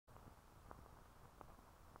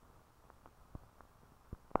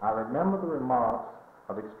I remember the remarks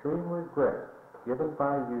of extreme regret given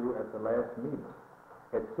by you at the last meeting.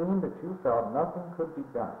 It seemed that you felt nothing could be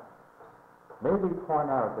done. May we point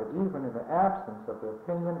out that even in the absence of the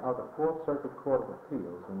opinion of the Fourth Circuit Court of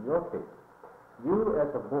Appeals in your case, you as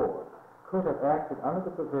a board could have acted under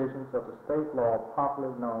the provisions of the state law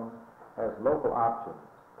popularly known as local option,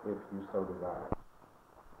 if you so desired.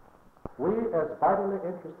 We, as vitally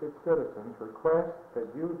interested citizens, request that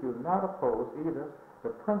you do not oppose either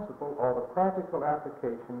the principle or the practical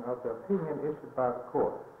application of the opinion issued by the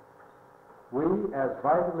court. We, as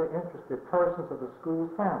vitally interested persons of the school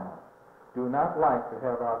family, do not like to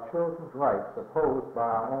have our children's rights opposed by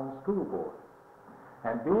our own school board.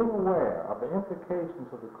 And being aware of the implications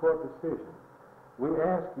of the court decision, we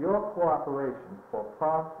ask your cooperation for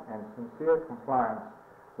prompt and sincere compliance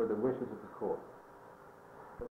with the wishes of the court.